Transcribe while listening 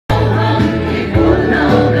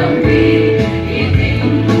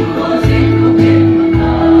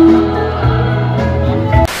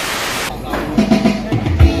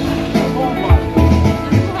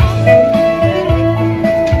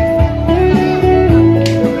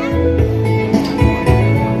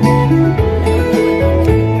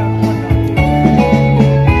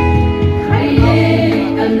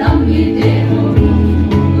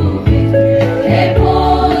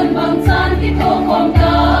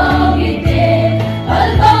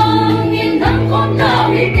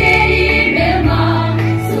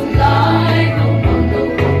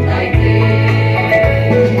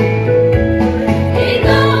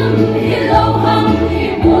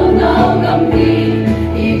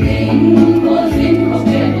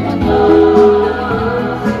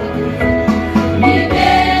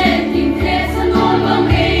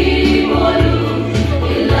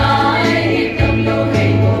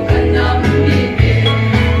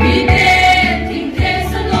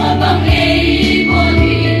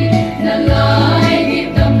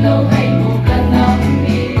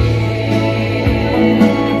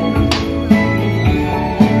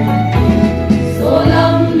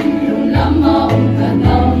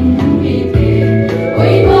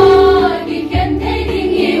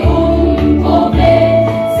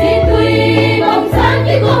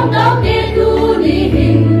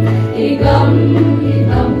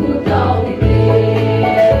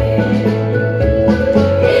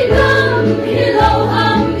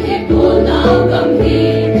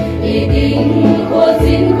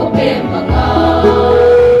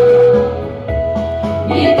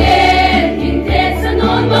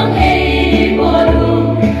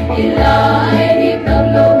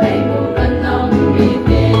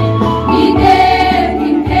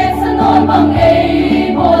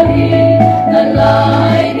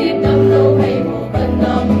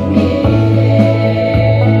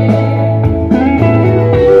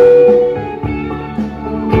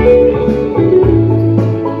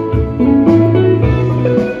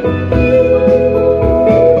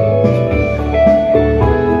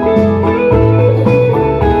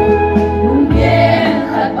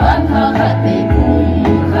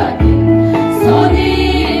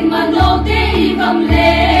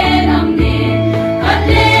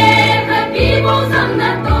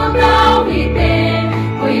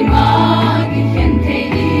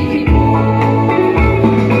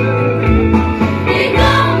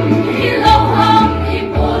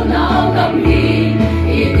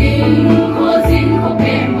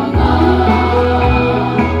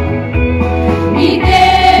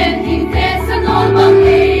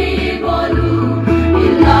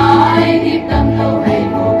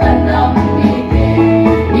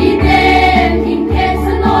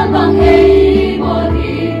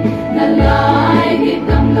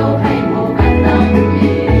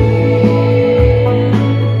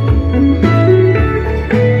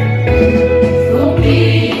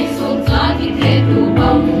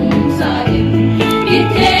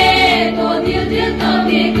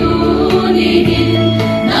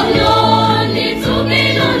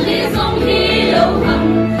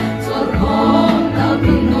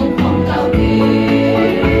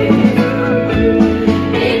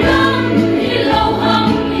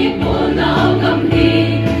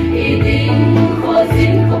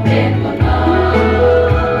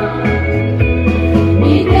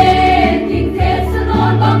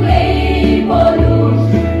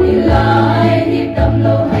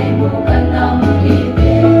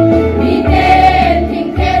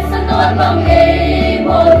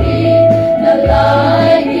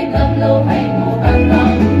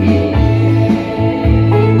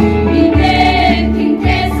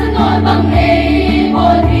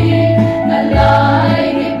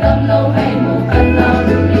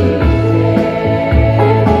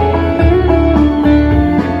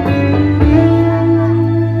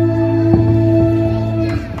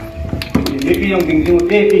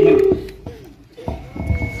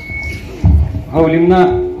hầu lim na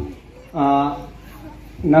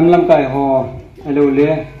nam lam kai ho alo le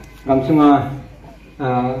gam sunga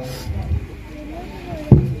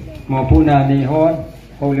mo pu na ni ho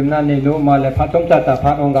hầu lim na ni lo ma le pha tom ta ta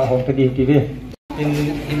pha ong ga hong tadi ti ve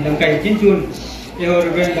in dang kai chin chun e ho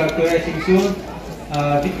re ga to ai sing su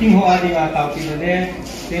tiking ho adi ga ta pi ne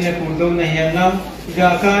te ne pu do na hian nam ga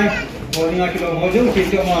kai ho ni ga ki lo ho jo ki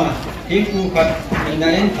jo ma hi pu khat na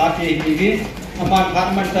len tha ti hi vi aman khat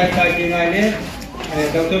man sai kai ti ngai le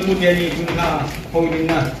Dr. Pudiani Junha Holding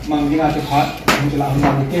na Mangina to Pat Mujala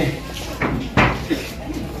Hamake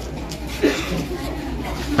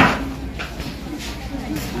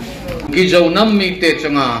KUKI-ZO nam mi te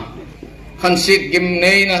changa khansit gim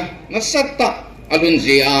nei na nasatta alun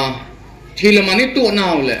zia thilamani tu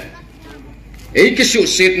naw le eikisu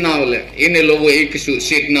sit naw le inelo eikisu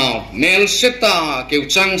sit naw mel seta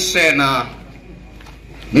keuchang se na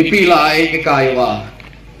mi pila ei kaiwa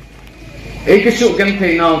eikisu gem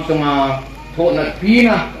thei naw changa thona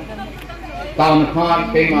pina taun khan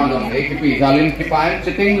pe ma dong eikipi galin ki pai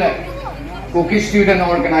chiting le KUKI Student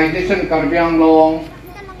Organization Karbi Anglong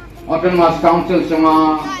Autonomous Council changa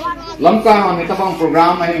lamka ni tabang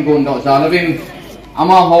program ahin gondo zalavin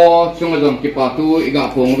ama ho chunga dong ki pa tu iga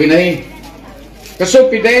phong vinai kaso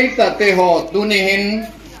pidei ta te ho tu ni hin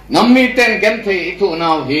nammi ten gem thei itu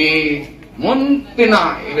naw hi mun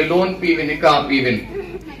tina ile lon pi vinika pi vin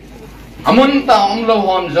amun ta lo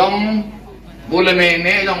hom jong bulame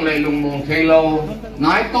ne jong le lung mong thelo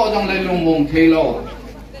nai to jong le lung mong thelo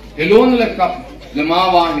elon le kap le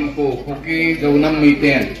ma wa hin ko KUKI-ZO nam mi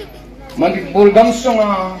ten Manipur gam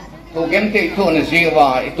sunga to gem te to na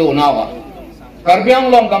jiwa itu nawa Karbi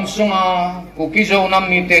Anglong gam sunga KUKI-ZO nam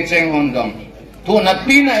mi te cheng hon dong to na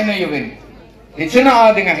pina ina yuvin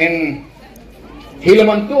ichina adinga hin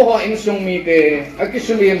hilaman to ho in sung mi te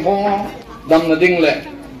akisulim ho dam na ding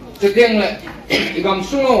le chiteng le igam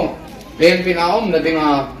sungo len pinaom na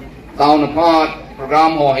dinga taw na pat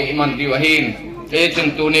program ho hi iman diwahin e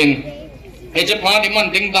chen tunin e che phat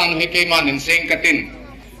iman ding dan hi ke man in sing katin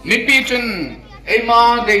mi pi chen e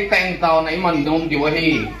ma de teng taw na iman dom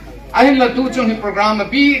diwahi ahin la tu chung hi program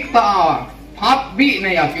bi ta phat bi na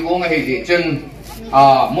ya ki ong hi di chen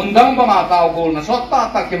mundang ba ma taw gol na sot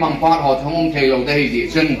ta ta ki mang phat ho thong thelo de hi di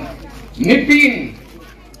chen mi pin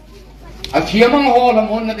Athiamang ho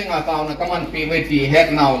lamon na tinga tao na kaman PVT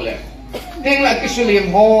head now le ting la kisulim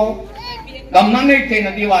ho gam na nei te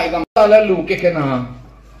na diwai gam ta la lu ke kana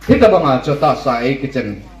hita ba nga chota sa ai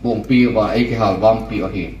kitchen bong pi wa ai ki hal bam pi o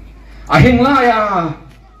hi a hing la ya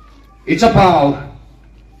it's a pau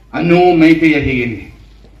anu mai te ya hin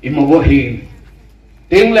imo bo hin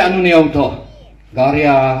ting le anu ne auto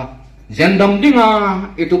garia zendam dinga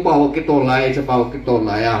itu pau ki to lai cha pau ki to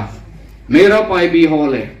la ya mera pai bi ho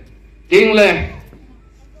le ting le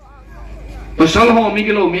pasal ho mi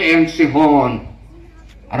kilo mi en si hon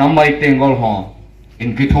ramai tengol ho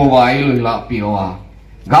in kitho wai lu la piwa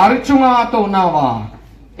gar chunga to nawa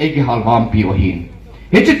eki halwam piwa hin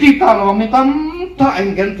hechiti ta lo mi tam ta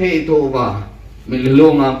en gen the to ba mi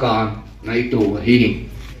lo nga ka na itu hi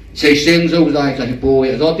sei seng zo dai cha po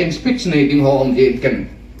ya zo tin speech nei ding ho om din ken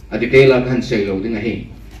adikela kan sei lo ding hi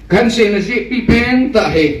kan sei na si pi pen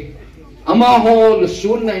ta he ama ho lu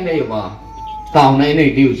sun nai nei ba tao nai nei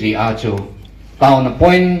diu ji a chu tao na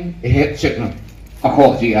point head check na a kho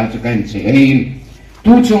ji a chu kan se ein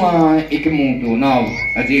tu chunga ikimung tu now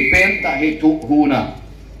a ji pen ta he tu hu na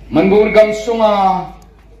mangur gam sunga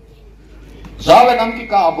zawe nam ki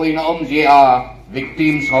ka boi na om ji a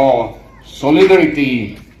victims ho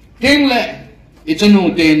solidarity ting le ichanu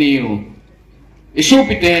te niu isu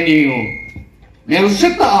pi te niu mel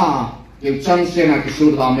seta yung chance na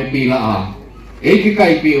kisur dami pila eki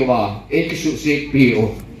kai piwa eki susik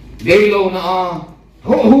piwa daylo na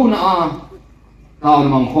hu na tao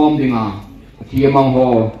namang hom dinga tiya mang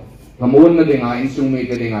ho kamun na dinga insung may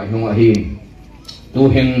ka dinga yung ahin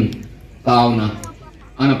tuhin tao na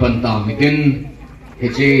anapanta mitin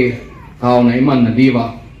hiti tao na iman na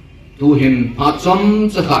diwa tuhin patsom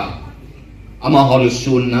sakat ama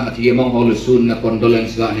holusun na at tiya mang holusun na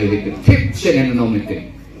condolence ga hilitin tip siya na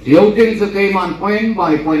nomitin Diyo din sa kay man point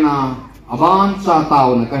by point na aban sa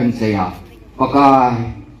tao na kahin saya pagka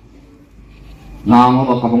nango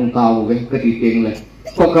makabong tao katiting le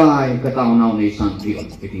pakai katau nau ni santi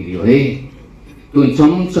petirio tun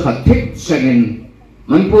chom chahat thik sengin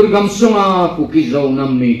Manipur gamsunga KUKI-ZO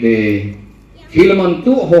nammi te hilaman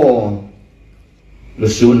tu ho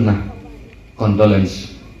lusun na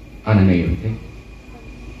condolence ana na yun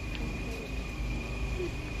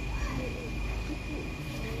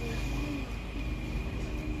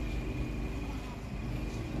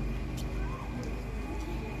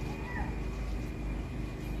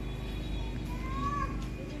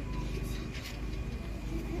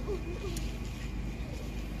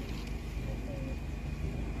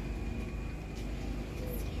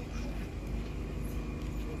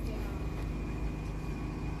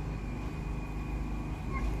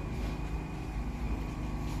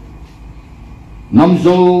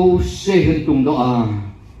Namzo se hintung doa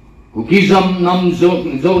KUKI-ZO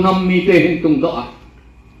namzo nammi te hintung doa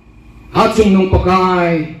hatsung nung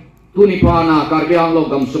pakai tuni pana Karbi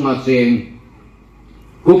Anglong gamsunga sing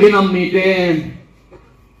KUKI nammi te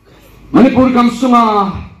Manipur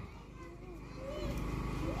gamsunga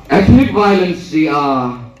ethnic violence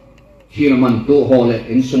hilaman tu hole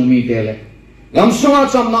insung mi tele gamsunga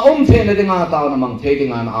cham na te na dinga tao namang te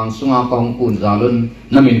dinga na ang sunga kong kun zalun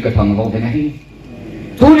namin katang mo dinahi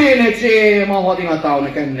tuni ne che ma ho dinga tao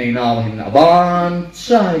na kan nei na hin aban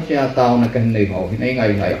sai cha tao na kan nei ho hin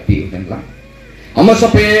ngai ngai pi kan la ama sa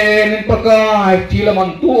pen pakai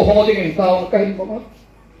hilaman tu ho ding tao ka hin ko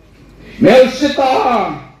mel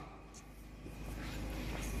sita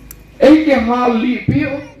ke hali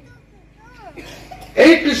pio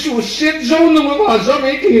ke su sit zo no ma zo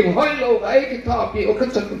ke him hoi lo ke ta pio ka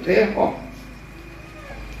cha te ho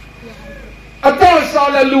ata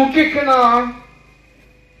sa la lu ke kana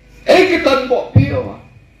ke tan bo pio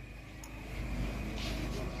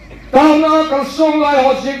ta na ka song lai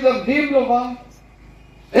ho sik da dim lo ba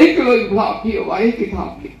ke lo bla pio ke ta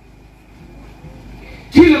pio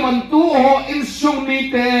hilaman tu ho in sung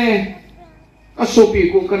mi te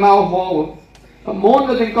asopi ko kanao ho amon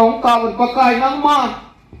na din kong kawan pakai nang ma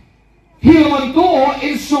hilaman to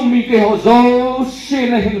in sung mi te ho zo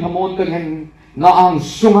sin hin hamon kan hen na ang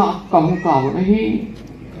sunga kong kawan hi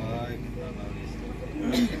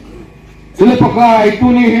sila pakai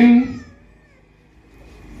tunihin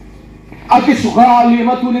ati sukali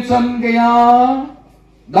matuni chan gaya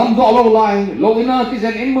dam do lo lai lo ina ti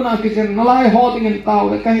zen in muna ti zen nalai ho tingin tao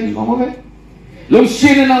de kahin mo be lung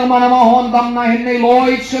sin nang mana ma hon dam na hin nei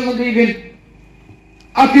loi chen divin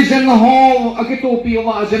aki zen ho aki topi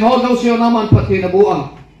wa zen ho zo sio naman pati na buang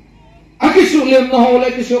aki su lem na ho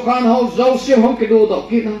le ki su kan ho zo sio hom ki do do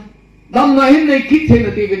kina dam na hin nei kit the na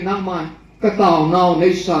divin nang ma katao nau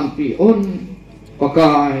nei san pi on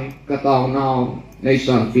pakai katao nau nei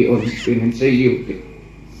san pi on pin sei yu ti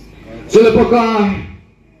sila pakai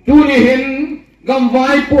tunihin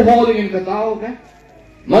gamvai po holding in katao ke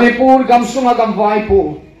Manipur gamsunga gamvai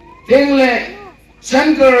po tingle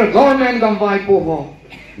center government gamvai po ho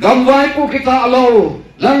gamvai po kita alo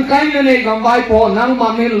langkai na ne gamvai po nang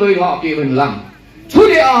mamin loi ha ki wen lang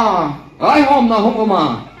thudi ai hom na hom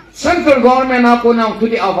ma center government na po nang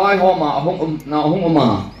thudi vai hom na hom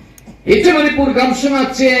ma ite Manipur gamsunga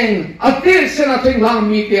cheng atir sena thing lang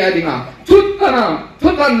mi te adinga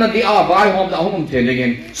thutan na di vai hom da hom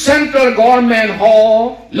telegen central government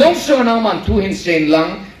ho longso nang man thu hin sen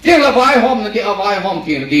lang tela vai hom na di vai hom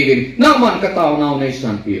tin di din nang man katao naw nei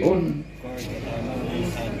san pi on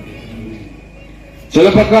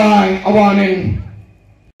sila pakai awanin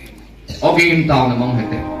ogin tao na mong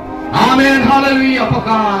hete amen hallelujah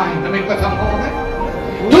pakai namin katang ko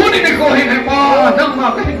tuni ni ko hin pa nang ma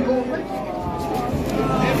ka hin ko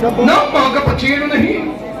nang ma ka pachino na hin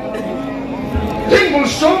tingul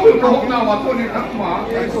songul ka hok na wa ko ni nang ma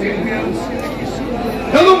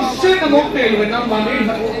Dalong sin na mo tayo ng manin.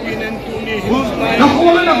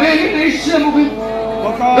 Nakuha na beli na isya mo ba?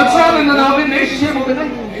 Nagsala na namin na isya mo ba?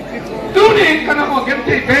 Tunin ka na mo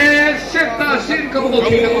gante. Beset na sin ka mo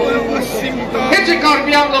ba? Hetse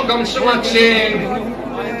Karbi Anglong gamsunga sin.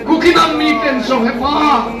 Kukinamitin so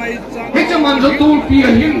hepa. Hetse manzo tulpi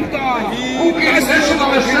ahin.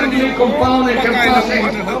 National Assembly compound and campus.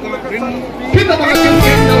 Kita mga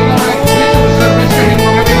kintin na mga service kahin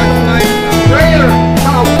mga prayer.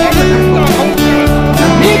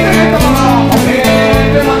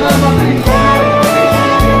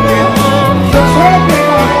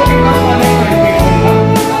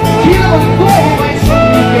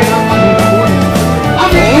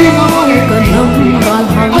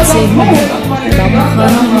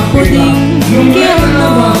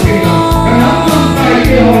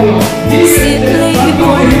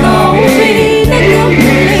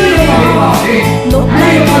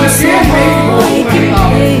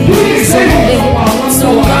 So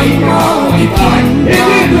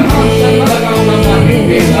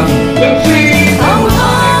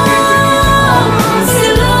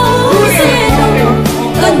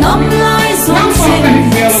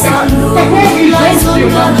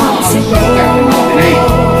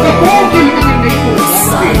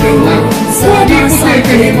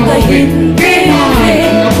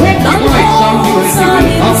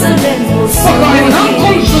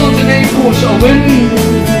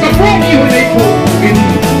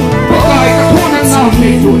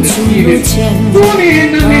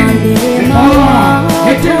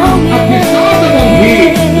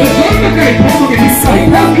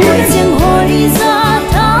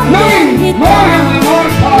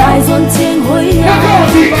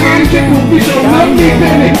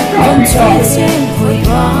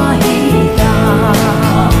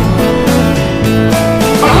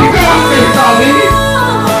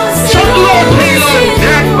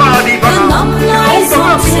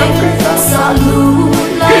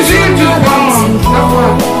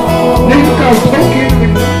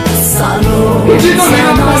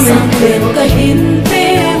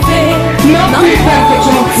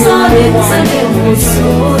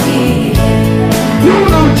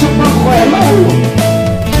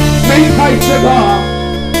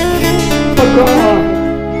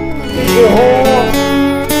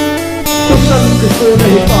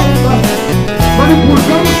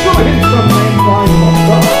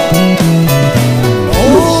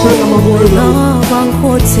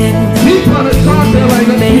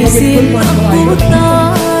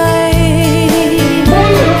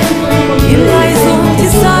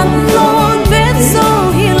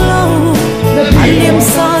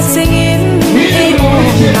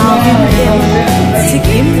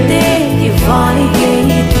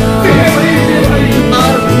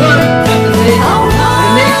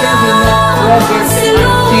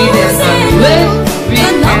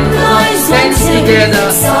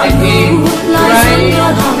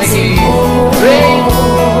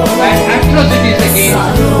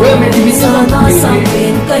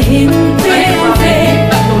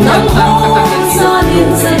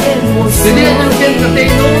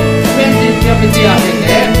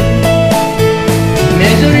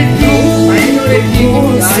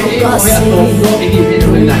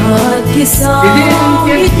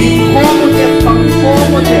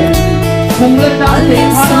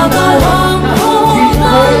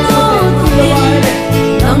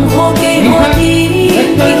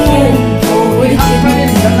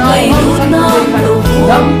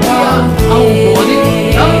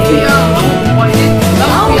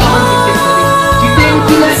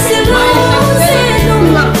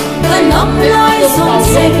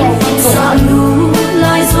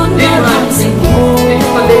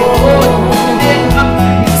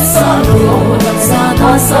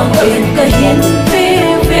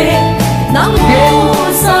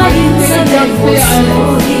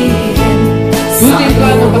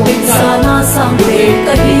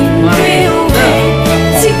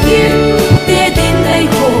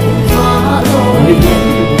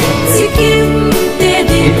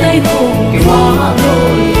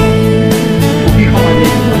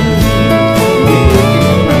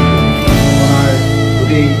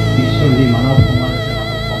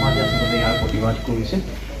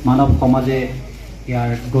মানৱ সমাজে ইয়াৰ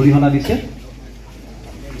গৰিহণা দিছে।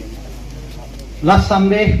 Last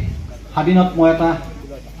Sunday স্বাধীনত মই এটা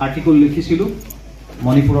আৰ্টিকল লিখিছিলোঁ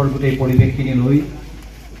মণিপুৰৰ গোটেই পৰিৱেশখিনি লৈ।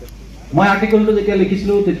 মই আৰ্টিকলটো যেতিয়া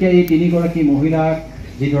লিখিছিলোঁ তেতিয়া এই তিনিগৰাকী মহিলাক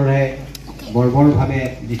যিদৰে বৰ্বৰভাৱে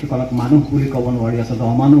যিসকলক মানুহ বুলি ক'ব নোৱাৰি আচলতে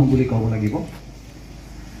অমানুহ বুলি ক'ব লাগিব।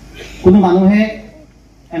 কোনো মানুহে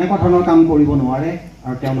এনেকুৱা ধৰণৰ কাম কৰিব নোৱাৰে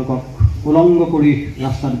আৰু তেওঁলোকক উলংঘ কৰি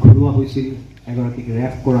ৰাস্তাত ঘূৰোৱা হৈছিল, এগৰাকীক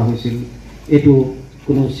ৰেপ কৰা হৈছিল। এইটো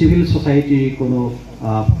কোনো চিভিল ছ'চাইটিৰ কোনো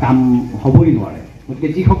কাম হ'বই নোৱাৰে। গতিকে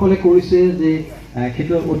যিসকলে কৰিছে যে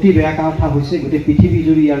সেইটো অতি বেয়া কথা হৈছে। গোটেই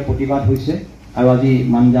পৃথিৱীজুৰি ইয়াৰ প্ৰতিবাদ হৈছে আৰু আজি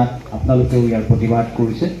মানজাত আপোনালোকেও ইয়াৰ প্ৰতিবাদ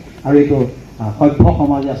কৰিছে আৰু এইটো সভ্য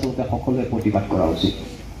সমাজে আচলতে সকলোৱে প্ৰতিবাদ কৰা উচিত।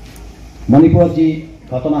 মণিপুৰত যি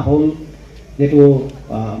ঘটনা হ'ল, যিটো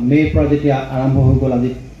মে'ৰ পৰা যেতিয়া আৰম্ভ হৈ গ'ল,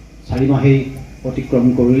 আজি 4 মাহেই অতিক্ৰম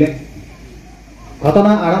কৰিলে।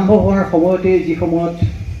 ঘটনা আৰম্ভ হোৱাৰ সময়তে যি সময়ত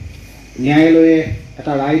ন্যায়ালয়ে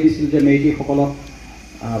এটা ৰায় দিছিল যে মেইটিসকলক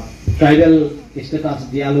ট্ৰাইবেল ষ্টেটাছ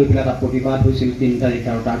দিয়া লৈ পেলাই এটা প্ৰতিবাদ হৈছিল 3 তাৰিখে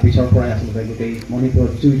আৰু তাৰ পিছৰ পৰাই আচলতে গোটেই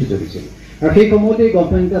মণিপুৰত জুইটো জ্বলিছিল। আৰু সেই সময়তেই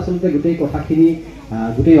গভৰ্ণমেণ্টে আচলতে গোটেই কথাখিনি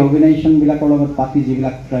গোটেই অৰ্গেনাইজেশ্যনবিলাকৰ লগত পাতি,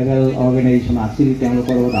 যিবিলাক ট্ৰাইবেল অৰ্গেনাইজেশ্যন আছিল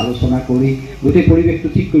তেওঁলোকৰ লগত আলোচনা কৰি গোটেই পৰিৱেশটো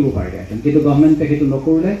ঠিক কৰিব পাৰিলেহেঁতেন, কিন্তু গভৰ্ণমেণ্টে সেইটো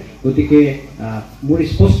নকৰিলে। গতিকে মোৰ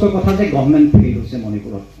স্পষ্ট কথা যে গভৰ্ণমেণ্ট ফেইল হৈছে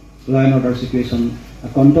মণিপুৰত ল এণ্ড অৰ্ডাৰ চিটুৱেশ্যন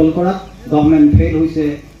কণ্ট্ৰল কৰাত। গভৰ্ণমেণ্ট ফেইল হৈছে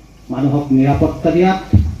মানুহক নিৰাপত্তা দিয়াত।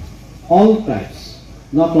 All tribes,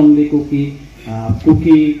 not only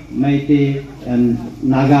cookie, মেইটে এণ্ড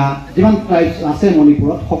নাগা, যিমান ট্ৰাইবছ আছে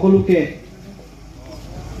মণিপুৰত সকলোকে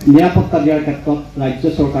নিৰাপত্তা দিয়াৰ ক্ষেত্ৰত ৰাজ্য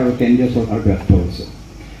চৰকাৰ আৰু কেন্দ্ৰীয় চৰকাৰ ব্যৰ্থ হৈছে।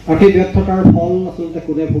 আৰু সেই ব্যৰ্থতাৰ ফল আচলতে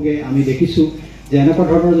কোনে ভোগে আমি দেখিছোঁ যে এনেকুৱা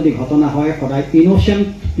ধৰণৰ যদি ঘটনা হয় সদায় ইন'চেণ্ট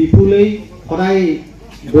পিপুলেই সদায়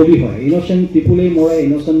বলি হয়, ইন'চেণ্ট পিপুলেই মৰে,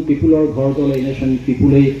 ইন'চেণ্ট পিপুলৰ ঘৰ জ্বলে, ইন'চেণ্ট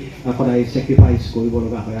পিপুলেই সদায় ছেক্ৰিফাইচ কৰিব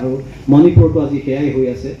লগা হয়। আৰু মণিপুৰটো আজি সেয়াই হৈ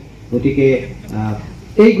আছে। গতিকে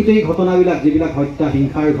এই গোটেই ঘটনাবিলাক যিবিলাক হত্যা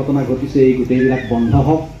হিংসাৰ ঘটনা ঘটিছে এই গোটেইবিলাক বন্ধ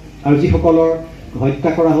হওক আৰু যিসকলৰ হত্যা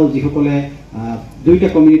কৰা হ'ল, যিসকলে দুয়োটা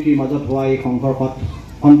কমিউনিটিৰ মাজত হোৱা এই সংঘৰ্ষত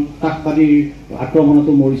সন্ত্ৰাসবাদীৰ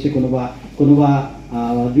আক্ৰমণতো মৰিছে, কোনোবা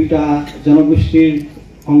দুয়োটা জনগোষ্ঠীৰ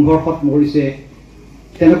সংঘৰ্ষত মৰিছে,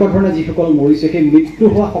 তেনেকুৱা ধৰণে যিসকল মৰিছে সেই মৃত্যু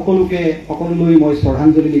হোৱা সকলোলৈ মই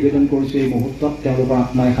শ্ৰদ্ধাঞ্জলি নিবেদন কৰিছোঁ। এই মুহূৰ্তত তেওঁলোকৰ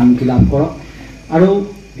আত্মাই শান্তি লাভ কৰক। আৰু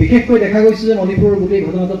বিশেষকৈ দেখা গৈছে যে মণিপুৰৰ গোটেই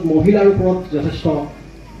ঘটনাটোত মহিলাৰ ওপৰত যথেষ্ট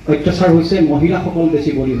অত্যাচাৰ হৈছে, মহিলাসকল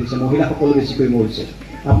বেছি বলি হৈছে, মহিলাসকল বেছিকৈ মৰিছে।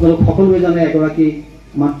 আপোনালোক সকলোৱে জানে এগৰাকী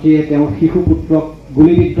মাতৃয়ে তেওঁৰ শিশু পুত্ৰক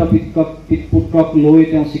গুলীবিদ্ধ পুত্ৰক লৈ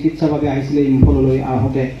তেওঁ চিকিৎসাৰ বাবে আহিছিলে ইম্ফললৈ,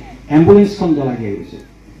 আহোঁতে এম্বুলেঞ্চখন জ্বলাই দিয়া গৈছে।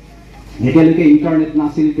 যেতিয়ালৈকে ইণ্টাৰনেট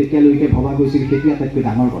নাছিল তেতিয়ালৈকে ভবা গৈছিল সেইটো আটাইতকৈ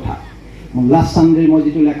ডাঙৰ কথা। লাষ্ট ছানডে মই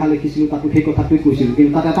যিটো লেখা লিখিছিলোঁ তাতো সেই কথাটোৱে কৈছিলোঁ,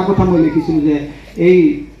 কিন্তু তাত এটা কথা মই লিখিছিলোঁ যে এই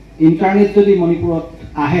ইণ্টাৰনেট যদি মণিপুৰত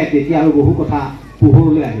আহে তেতিয়া আৰু বহু কথা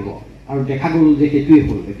পোহৰলৈ আহিব। আৰু দেখা গ'ল যে সেইটোৱেই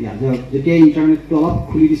হ'ল। যেতিয়া ইণ্টাৰনেটটো অলপ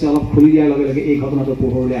খুলি দিয়াৰ লগে লগে এই ঘটনাটো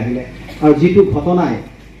পোহৰলৈ আহিলে। আৰু যিটো ঘটনাই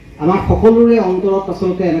আমাৰ সকলোৰে অন্তৰত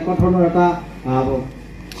আচলতে এনেকুৱা ধৰণৰ এটা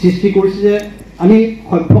সৃষ্টি কৰিছে যে আমি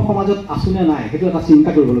সভ্য সমাজত আছোঁ নে নাই সেইটো এটা চিন্তা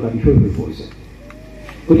কৰিবলগীয়া বিষয় হৈ পৰিছে।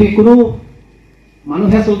 গতিকে কোনো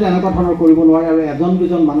মানুহে আচলতে এনেকুৱা ধৰণৰ কৰিব নোৱাৰে, আৰু এজন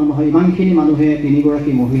দুজন মানুহ নহয়, ইমানখিনি মানুহে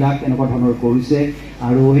 3গৰাকী মহিলাক এনেকুৱা ধৰণৰ কৰিছে।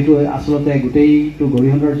 আৰু সেইটো আচলতে গোটেইটো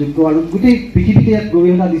গৰিহণাৰ যোগ্য, আৰু গোটেই পৃথিৱীতে ইয়াত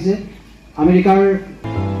গৰিহণা দিছে। আমেৰিকাৰ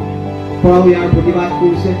পৰাও ইয়াৰ প্ৰতিবাদ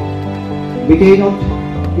কৰিছে, ব্ৰিটেইনত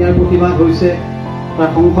ইয়াৰ প্ৰতিবাদ হৈছে, তাৰ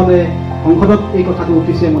সংসদত এই কথাটো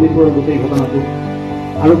উঠিছে মণিপুৰৰ গোটেই ঘটনাটো।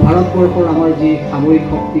 আৰু ভাৰতবৰ্ষৰ আমাৰ যি সামৰিক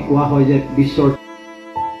শক্তি কোৱা হয় যে বিশ্বৰ